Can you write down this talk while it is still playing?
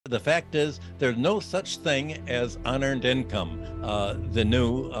The fact is, there's no such thing as unearned income, the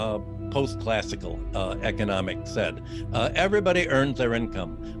new post-classical economics said. Everybody earns their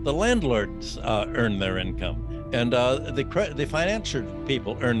income. The landlords earn their income. And the financial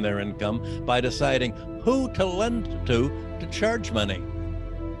people earn their income by deciding who to lend to charge money.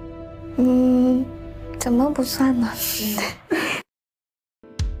 怎么不算呢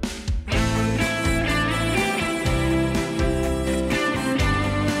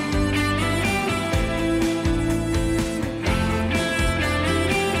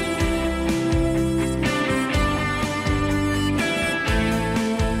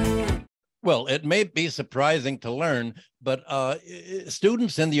？Well, it may be surprising to learn, but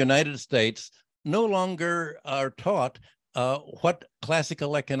students in the United States no longer are taught what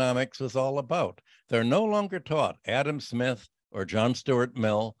classical economics was all about. They're no longer taught Adam Smith or John Stuart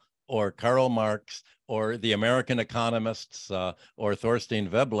Mill or Karl Marx or the American economists or Thorstein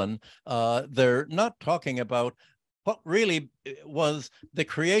Veblen. They're not talking about what really was the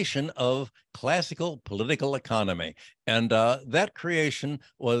creation of classical political economy. And that creation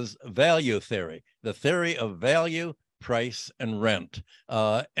was value theory, the theory of value, price, and rent.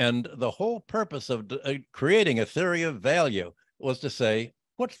 And the whole purpose of creating a theory of value was to say,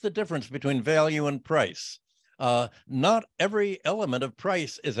 what's the difference between value and price? Not every element of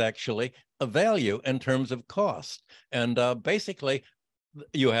price is actually a value in terms of cost. And basically,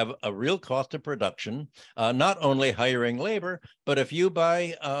 you have a real cost of production, not only hiring labor, but if you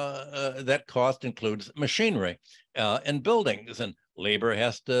buy, that cost includes machinery and buildings, and labor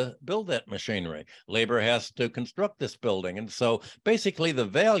has to build that machinery. Labor has to construct this building. And so basically the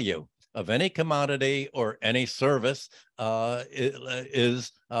value of any commodity or any service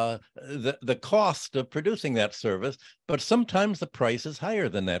is the cost of producing that service, but sometimes the price is higher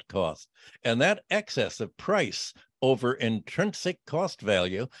than that cost. And that excess of price over intrinsic cost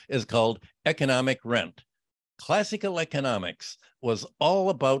value is called economic rent. Classical economics was all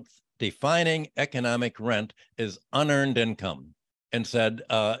about defining economic rent as unearned income and said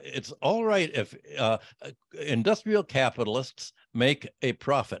it's all right if industrial capitalists make a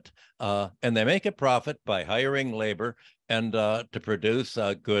profit, and they make a profit by hiring labor and to produce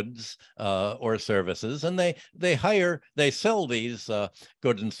goods or services, and they sell these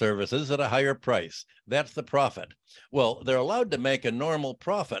goods and services at a higher price. That's the profit. Well, they're allowed to make a normal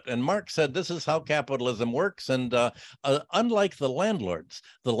profit, and Marx said this is how capitalism works. And unlike the landlords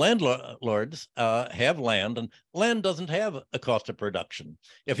have land, and land doesn't have a cost of production.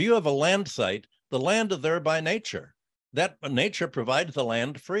 If you have a land site, the land is there by nature. That nature provides the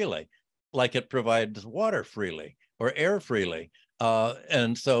land freely, like it provides water freely or air freely.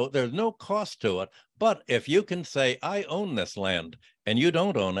 And so there's no cost to it. But if you can say, I own this land and you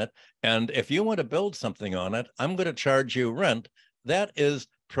don't own it, and if you want to build something on it, I'm going to charge you rent, that is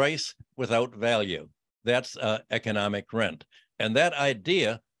price without value. That's economic rent. And that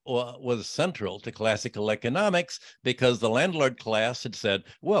idea was central to classical economics because the landlord class had said,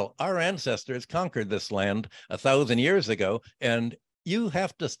 well, our ancestors conquered this land 1,000 years ago, and you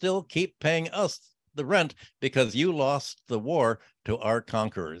have to still keep paying us the rent because you lost the war to our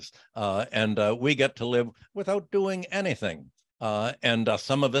conquerors. And we get to live without doing anything. And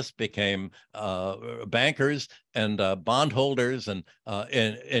some of us became bankers and bondholders, and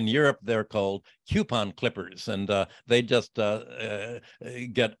in Europe they're called coupon clippers, and they just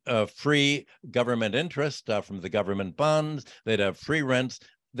get free government interest from the government bonds. They'd have free rents.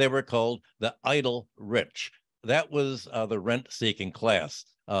 They were called the idle rich. That was the rent-seeking class,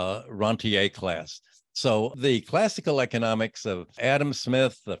 rentier class. So the classical economics of Adam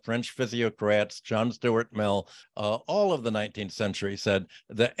Smith, the French physiocrats, John Stuart Mill, all of the 19th century said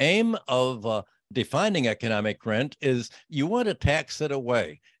the aim of defining economic rent is you want to tax it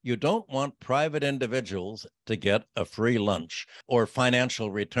away. You don't want private individuals to get a free lunch or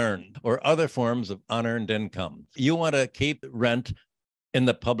financial return or other forms of unearned income. You want to keep rent in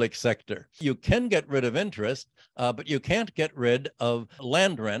the public sector. You can get rid of interest, but you can't get rid of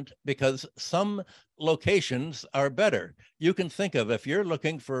land rent because some locations are better. You can think of, if you're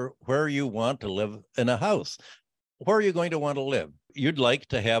looking for where you want to live in a house, where are you going to want to live? You'd like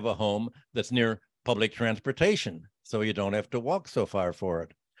to have a home that's near public transportation, so you don't have to walk so far for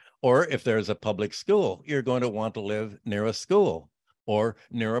it. Or if there's a public school, you're going to want to live near a school or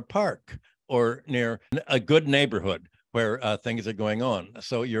near a park or near a good neighborhood where things are going on.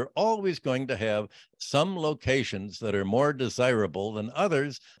 So you're always going to have some locations that are more desirable than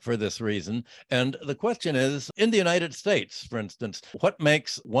others for this reason. And the question is, in the United States, for instance, what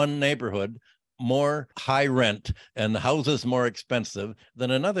makes one neighborhood more high rent and houses more expensive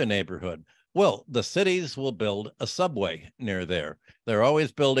than another neighborhood? Well, the cities will build a subway near there. They're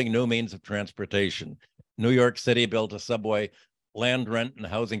always building new means of transportation. New York City built a subway. Land rent and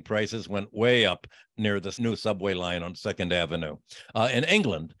housing prices went way up near this new subway line on 2nd Avenue. In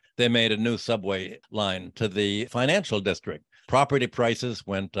England, they made a new subway line to the financial district. Property prices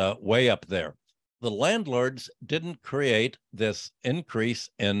went way up there. The landlords didn't create this increase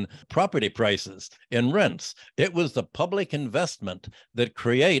in property prices, in rents. It was the public investment that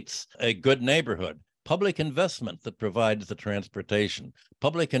creates a good neighborhood. Public investment that provides the transportation,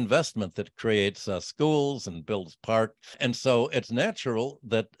 public investment that creates schools and builds parks. And so it's natural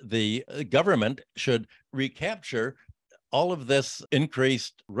that the government should recapture all of this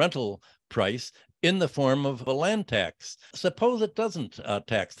increased rental price in the form of a land tax. Suppose it doesn't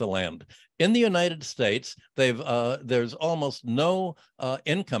tax the land. In the United States, there's almost no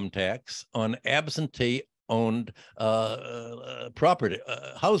income tax on absentee-owned property,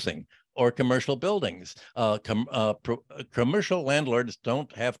 housing, or commercial buildings. Commercial landlords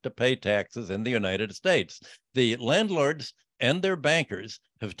don't have to pay taxes in the United States. The landlords and their bankers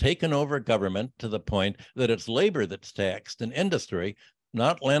have taken over government to the point that it's labor that's taxed and industry,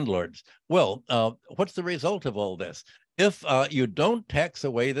 not landlords. Well, what's the result of all this? If you don't tax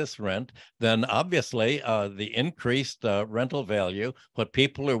away this rent, then obviously the increased rental value, what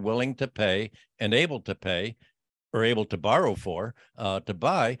people are willing to pay and able to pay, or able to borrow for, to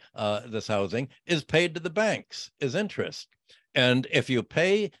buy this housing, is paid to the banks as interest. And if you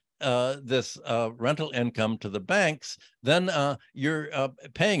pay this rental income to the banks, then you're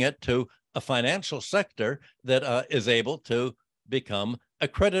paying it to a financial sector that is able to become a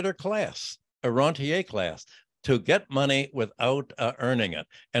creditor class, a rentier class, to get money without earning it.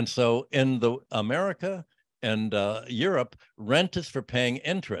 And so in America and Europe, rent is for paying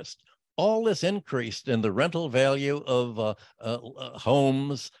interest. All this increased in the rental value of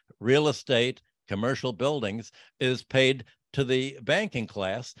homes, real estate, commercial buildings is paid to the banking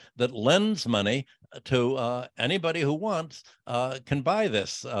class that lends money to anybody who wants, can buy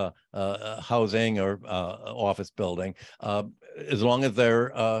this housing or office building, as long as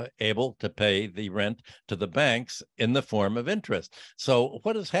they're able to pay the rent to the banks in the form of interest. So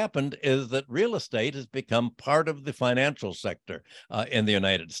what has happened is that real estate has become part of the financial sector in the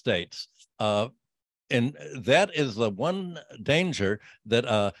United States. And that is the one danger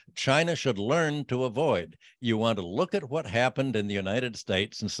that China should learn to avoid. You want to look at what happened in the United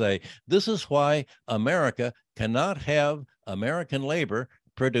States and say, this is why America cannot have American labor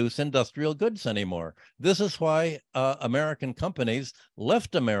produce industrial goods anymore. This is why American companies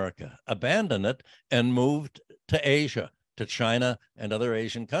left America, abandoned it, and moved to Asia, to China and other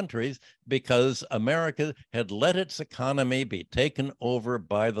Asian countries, because America had let its economy be taken over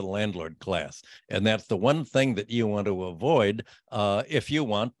by the landlord class. And that's the one thing that you want to avoid if you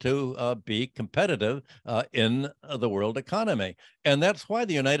want to be competitive in the world economy. And that's why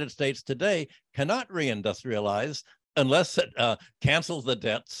the United States today cannot reindustrialize unless it cancels the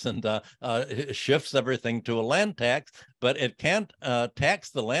debts and shifts everything to a land tax. But it can't tax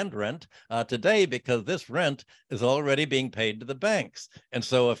the land rent today, because this rent is already being paid to the banks. And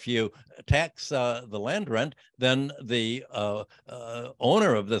so if you tax the land rent, then the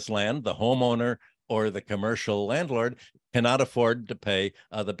owner of this land, the homeowner or the commercial landlord, cannot afford to pay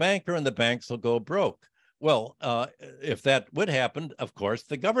the banker, and the banks will go broke. Well, if that would happen, of course,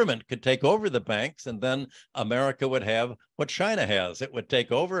 the government could take over the banks, and then America would have what China has. It would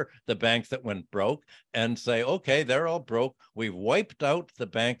take over the banks that went broke and say, okay, they're all broke. We've wiped out the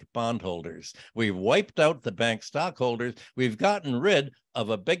bank bondholders. We've wiped out the bank stockholders. We've gotten rid of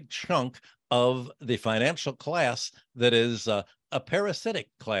a big chunk of the financial class that is a parasitic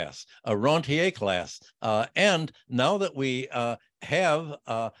class, a rentier class. And now that we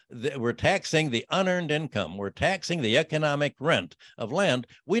we're taxing the unearned income, we're taxing the economic rent of land,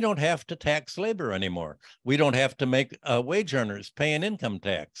 we don't have to tax labor anymore. We don't have to make wage earners pay an income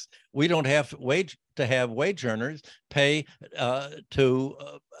tax. We don't have to have wage earners pay to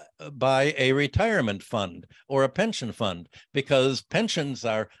buy a retirement fund or a pension fund, because pensions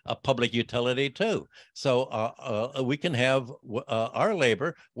are a public utility too. So we can have our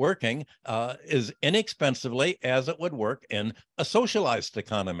labor working as inexpensively as it would work in a socialized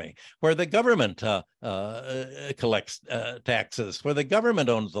economy, where the government collects taxes, where the government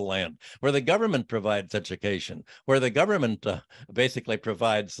owns the land, where the government provides education, where the government basically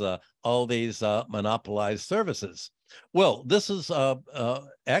provides all these monopolized services. Well, this is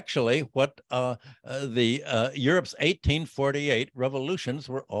actually what Europe's 1848 revolutions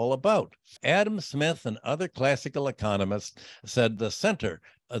were all about. Adam Smith and other classical economists said the center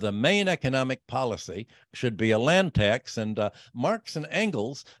the main economic policy should be a land tax. And Marx and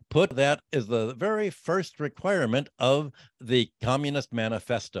Engels put that as the very first requirement of the Communist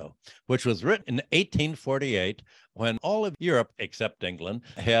Manifesto, which was written in 1848 when all of Europe, except England,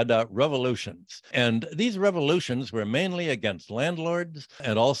 had revolutions. And these revolutions were mainly against landlords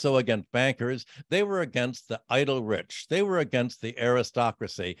and also against bankers. They were against the idle rich. They were against the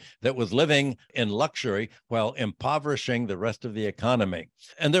aristocracy that was living in luxury while impoverishing the rest of the economy.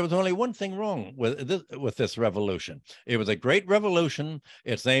 And there was only one thing wrong with this revolution. It was a great revolution.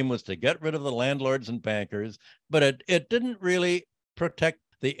 Its aim was to get rid of the landlords and bankers, but it didn't really protect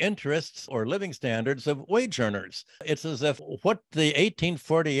the interests or living standards of wage earners. It's as if what the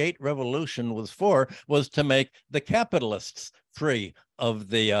 1848 revolution was for was to make the capitalists free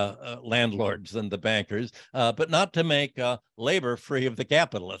of the landlords and the bankers, but not to make labor free of the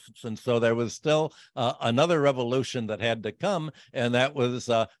capitalists. And so there was still another revolution that had to come, and that was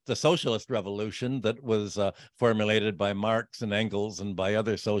the socialist revolution that was formulated by Marx and Engels and by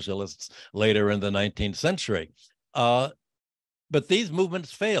other socialists later in the 19th century. But these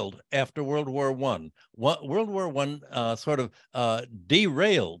movements failed after World War I. World War I sort of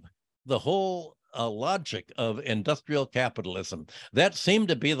derailed the whole logic of industrial capitalism. That seemed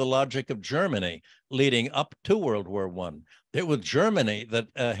to be the logic of Germany leading up to World War I. It was Germany that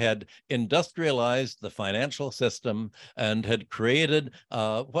had industrialized the financial system and had created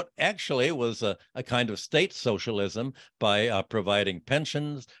what actually was a kind of state socialism by providing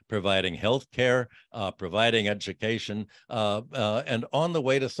pensions, providing health care, providing education, and on the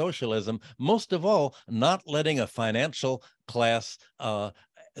way to socialism, most of all, not letting a financial class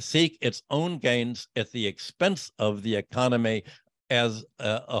seek its own gains at the expense of the economy as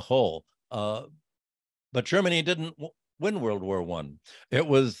a whole. But Germany didn't win World War I. It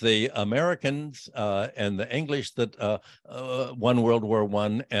was the Americans and the English that won World War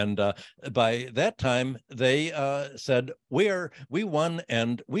I. And by that time, they said, we won,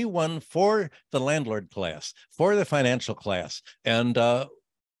 and we won for the landlord class, for the financial class. And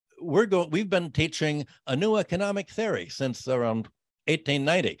we've been teaching a new economic theory since around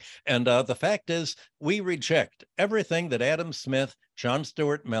 1890. And the fact is, we reject everything that Adam Smith, John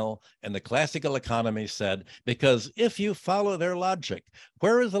Stuart Mill, and the classical economy said, because if you follow their logic,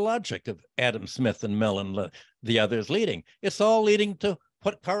 where is the logic of Adam Smith and Mill and the others leading? It's all leading to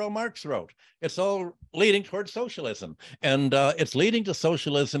what Karl Marx wrote. It's all leading towards socialism. And it's leading to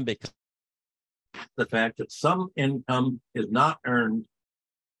socialism because the fact that some income is not earned,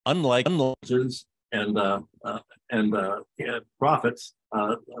 unlike losses and profits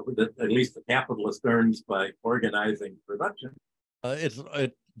that at least the capitalist earns by organizing production. It's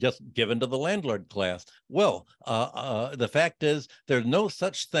just given to the landlord class. Well, the fact is there's no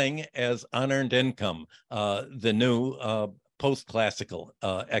such thing as unearned income. The new post-classical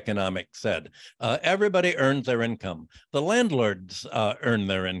economics said. Everybody earns their income. The landlords earn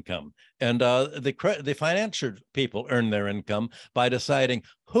their income. And the financial people earn their income by deciding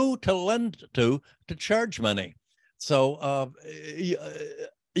who to lend to charge money. So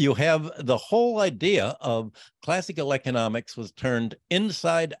you have the whole idea of classical economics was turned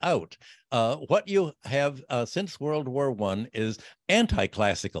inside out. What you have since World War I is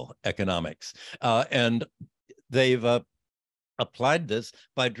anti-classical economics. And they've applied this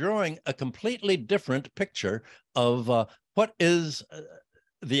by drawing a completely different picture of what is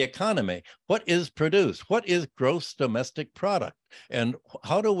the economy, what is produced, what is gross domestic product, and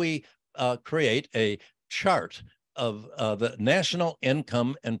how do we create a chart of the national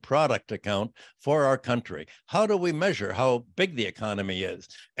income and product account for our country. How do we measure how big the economy is?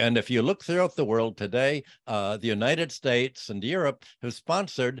 And if you look throughout the world today, the United States and Europe have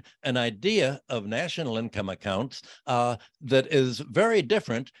sponsored an idea of national income accounts that is very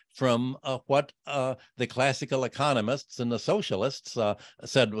different from what the classical economists and the socialists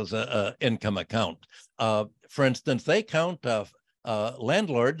said was an income account. For instance, they count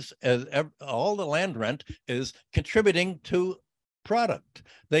landlords as all the land rent is contributing to product.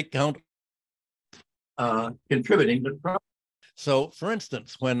 They count contributing to product. So, for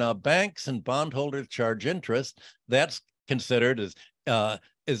instance, when banks and bondholders charge interest, that's considered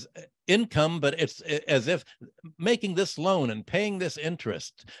as income, but it's as if making this loan and paying this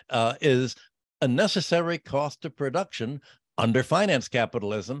interest is a necessary cost of production under finance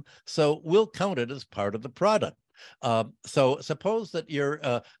capitalism. So we'll count it as part of the product. So suppose that you're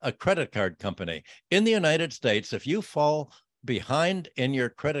a credit card company. In the United States, if you fall behind in your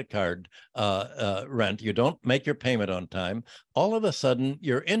credit card rent, you don't make your payment on time, all of a sudden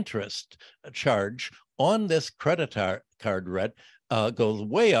your interest charge on this credit card rent goes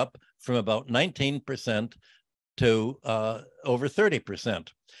way up from about 19% to over 30%.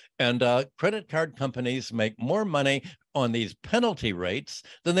 And credit card companies make more money on these penalty rates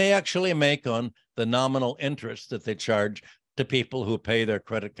than they actually make on the nominal interest that they charge to people who pay their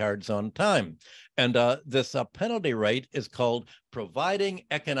credit cards on time. And this penalty rate is called providing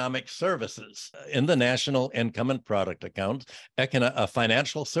economic services. In the national income and product accounts,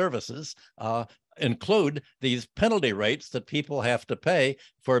 financial services include these penalty rates that people have to pay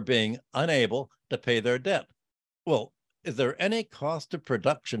for being unable to pay their debt. Well, is there any cost of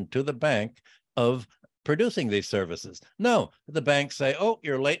production to the bank of producing these services? No, the banks say, oh,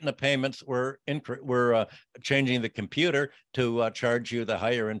 you're late in the payments. We're changing the computer to charge you the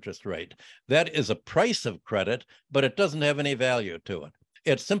higher interest rate. That is a price of credit, but it doesn't have any value to it.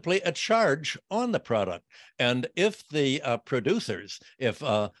 It's simply a charge on the product. And if the producers, if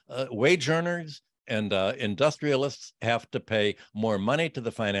wage earners and industrialists have to pay more money to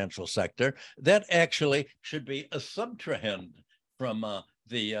the financial sector, that actually should be a subtrahend from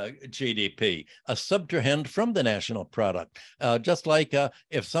the GDP, a subtrahend from the national product. Just like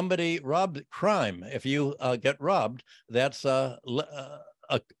if somebody robbed crime, if you get robbed, that's a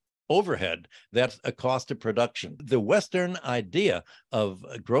overhead, that's a cost of production. The Western idea of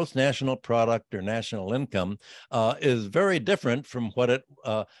gross national product or national income is very different from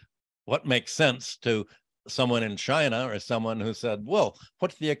what makes sense to someone in China or someone who said, well,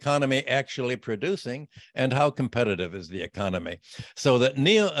 what's the economy actually producing and how competitive is the economy? So that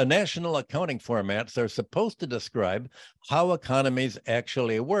national accounting formats are supposed to describe how economies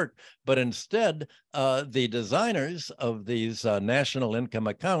actually work, but instead the designers of these national income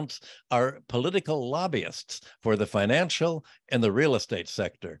accounts are political lobbyists for the financial and the real estate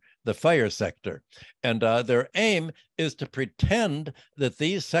sector, the fire sector. And their aim is to pretend that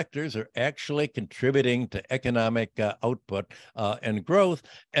these sectors are actually contributing to economic output and growth.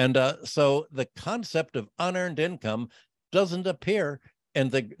 And so the concept of unearned income doesn't appear in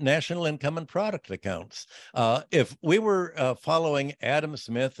the national income and product accounts. If we were following Adam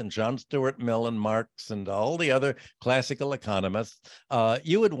Smith and John Stuart Mill and Marx and all the other classical economists,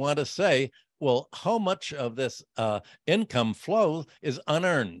 you would want to say, well, how much of this income flow is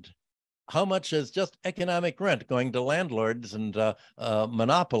unearned? How much is just economic rent going to landlords and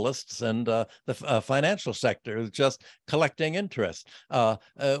monopolists and the financial sector is just collecting interest?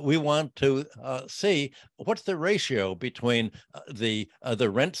 We want to see what's the ratio between the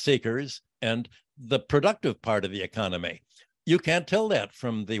rent seekers and the productive part of the economy. You can't tell that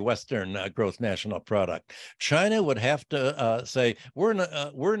from the Western gross national product. China would have to say,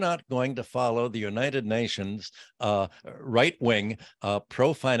 we're not going to follow the United Nations right-wing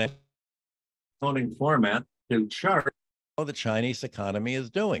pro-finance accounting format to chart how the Chinese economy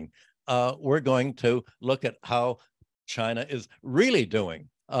is doing. We're going to look at how China is really doing.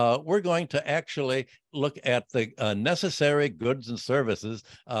 We're going to actually look at the necessary goods and services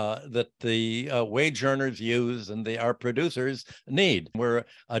that the wage earners use and our producers need. We're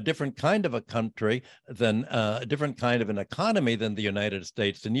a different kind of a country than a different kind of an economy than the United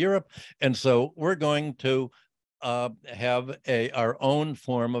States and Europe. And so we're going to have our own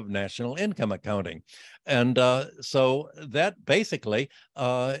form of national income accounting. And so that basically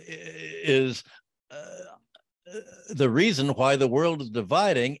is the reason why the world is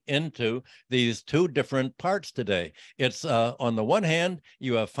dividing into these two different parts today. It's on the one hand,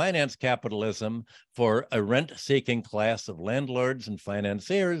 you have finance capitalism for a rent-seeking class of landlords and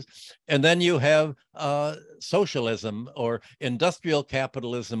financiers, and then you have socialism or industrial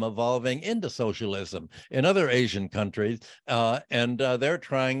capitalism evolving into socialism in other Asian countries, and they're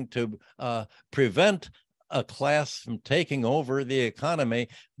trying to prevent a class from taking over the economy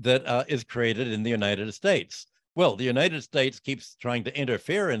that is created in the United States. Well, the United States keeps trying to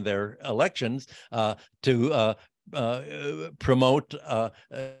interfere in their elections to promote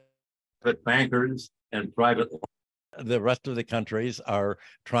bankers and private. The rest of the countries are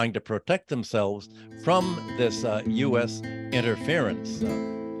trying to protect themselves from this U.S. interference.